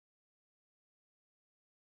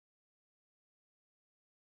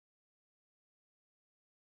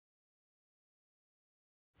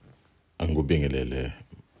Angubingelele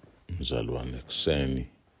mzalwane kuseni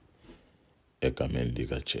egameni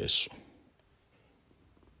lika Jesu.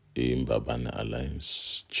 Mbabane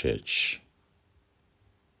Alliance Church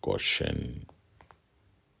Goshen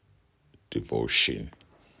Devotion.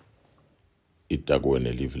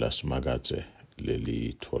 Itagwene live lasimakaze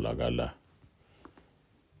leli tholakala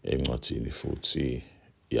encwadini futhi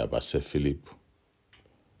yabase Philip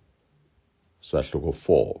sahluko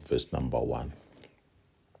 4 verse number 1.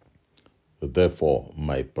 Therefore,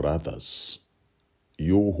 my brothers,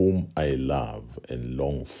 you whom I love and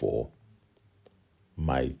long for,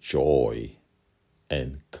 my joy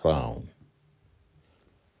and crown,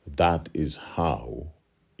 that is how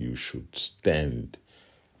you should stand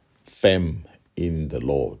firm in the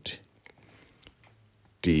Lord.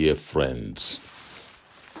 Dear friends,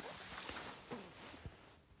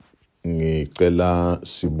 ngicela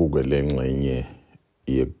sibuke lengxenye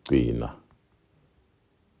yekugcina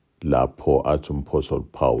lapho athi uMaphostoli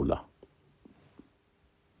Paula,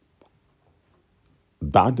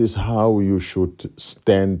 that is how you should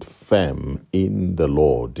stand firm in the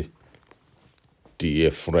Lord.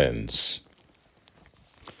 Dear friends,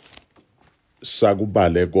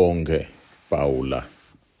 sakubale konke Paula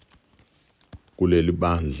kuleli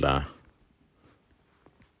bandla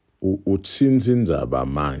utsinza indzaba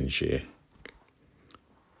manje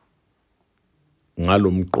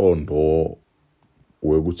ngalomqondo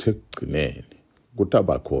wekuthi ekugcineni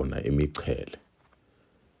kutaba khona imichele.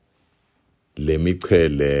 Le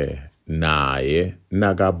michele naye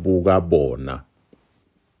nakabuka bona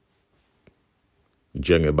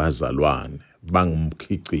njengebazalwane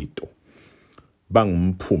bangumkhicito,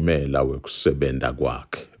 bangumphumela wekusebenta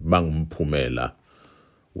kwakhe, bangumphumela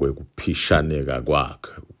wekuphishaneka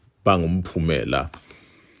kwakhe, bangumphumela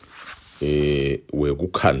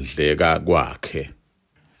wekukhandleka kwakhe,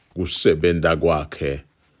 kusebenta kwakhe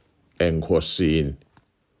enkosini.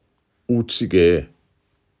 Uthi ke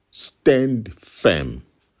stand firm,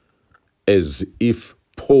 as if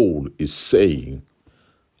Paul is saying,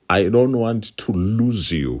 I don't want to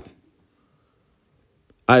lose you.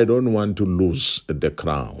 I don't want to lose the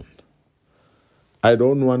crown. I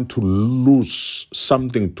don't want to lose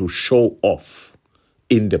something to show off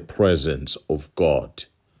in the presence of God.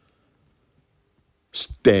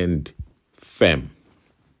 Stand firm.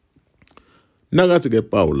 Nakathi ke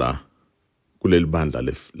Paula kuleli bandla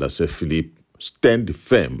lase Philip, stand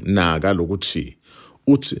firm naka lokuthi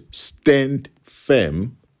uthi stand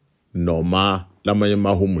firm noma lamanye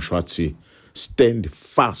mahumusho athi stand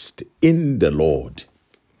fast in the Lord.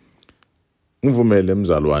 Ngivumele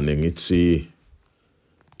mzalwane ngithi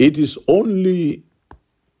it is only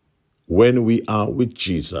when we are with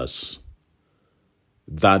Jesus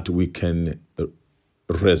that we can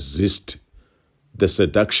resist the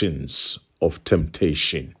seductions of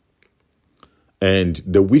temptation and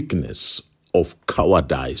the weakness of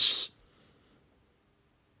cowardice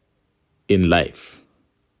in life.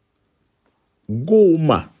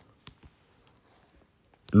 Guma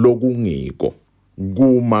lokungiko,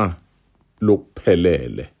 guma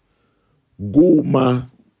lokuphelele, guma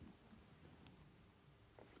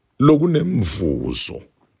lokunemvuzo,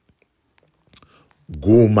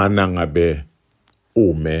 guma nangabe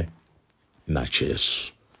ume na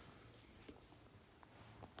Jesu.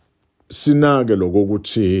 Sinake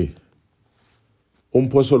lokuthi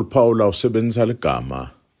uMaphostoli Paula usebenzisa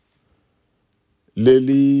ligama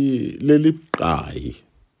leli buqayi,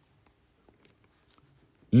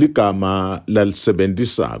 ligama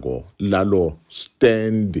lalisebenzisako lalo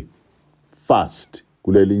stand fast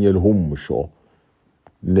kulelinye lihumusho,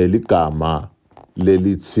 neligama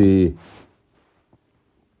lelithi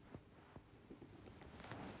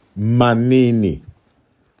manini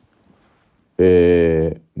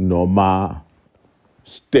noma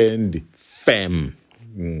stand firm.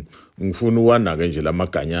 Ngifuna uwanake nje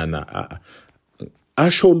lamaganyana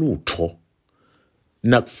asho lutho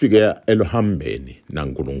nakufika elohambeni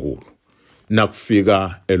naNkulunkulu,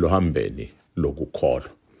 nakufika elohambeni lokukholwa.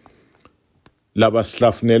 Laba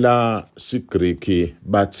sihlafunela siGreek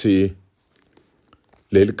bathi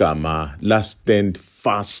leli gama la stand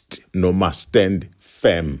fast noma stand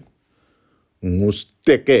firm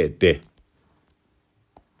ngustekete.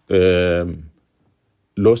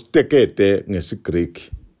 Lo stekete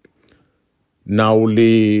ngesiGreek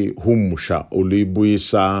nawuli humusha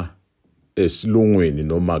ulibuyisa esilungwini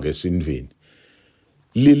noma ke sindvini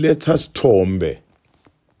liletha sithombe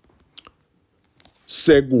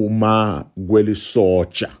sekuma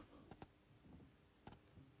kwelisotsha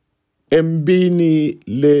embini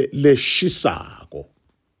leshisako.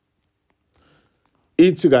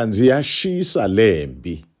 Ithi kanzi yashisa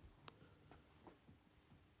lempi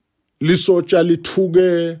lisotsha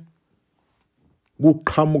lithuke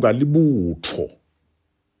kuqhamuka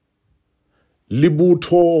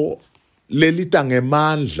libutho lelita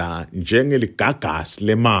ngemandla njengeligagasi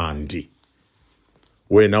lemandi,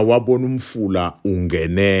 wena wabona umfula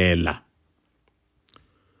ungenela,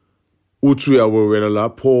 uthi uyawewela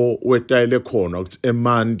lapho wetayele khona ukuthi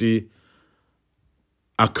emandi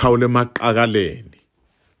akhawule emaqakaleni,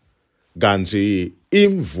 kanti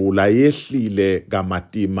imvula yehlile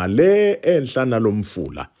kamatima le enhlana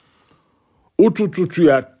lomfula, uthi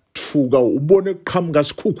uyathuka ubone kuqhamuka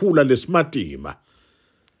sikhukhula lesimatima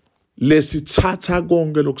lesithatha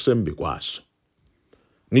konke lokusembi kwaso.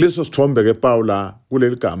 Ngileso sithombe ke Paula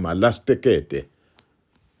kuleli gama lastekete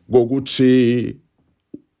ngokuthi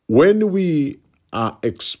when we are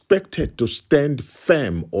expected to stand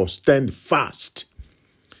firm or stand fast,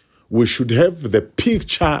 we should have the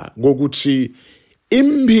picture ngokuthi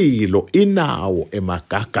impilo inawo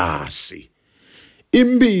emagagasi,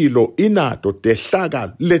 impilo inato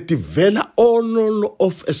tehlaka letivela all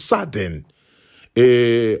of a sudden.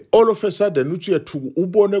 All of a sudden uthi yethu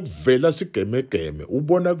ubone kuvela sigemegeme,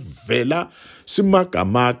 ubone kuvela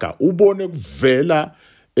simagamaka, ubone kuvela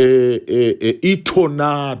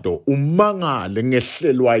itornado, umangale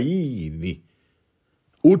ngehlelwa yini.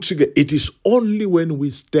 Uthi ke it is only when we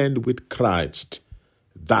stand with Christ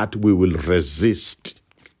that we will resist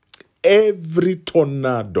every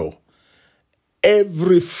tornado,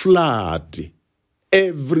 every flood,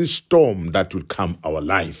 every storm that will come our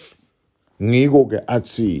life. Ngiko ke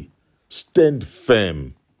athi stand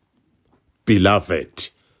firm, beloved,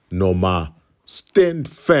 noma stand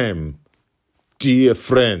firm, dear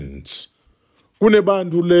friends.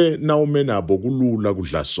 Kunebantu le nawume nabo kulula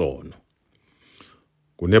kudla sono.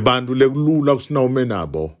 Kunebantu le kulula kusinawume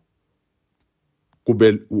nabo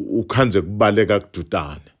kube ukhanze kubaleka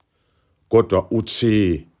kudutane. Kodwa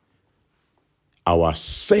uthi our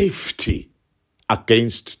safety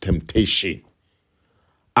against temptation,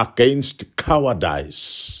 against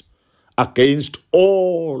cowardice, against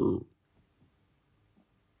all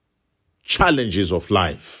challenges of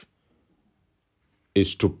life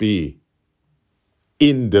is to be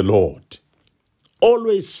in the Lord,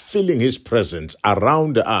 always feeling His presence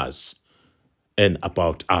around us and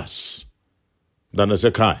about us. Dana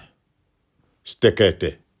sekhaya,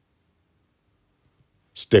 stekete,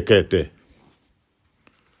 stekete,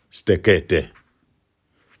 stekete.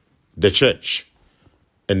 The church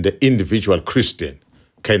and the individual Christian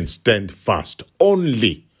can stand fast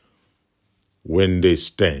only when they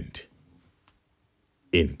stand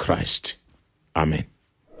in Christ. Amen.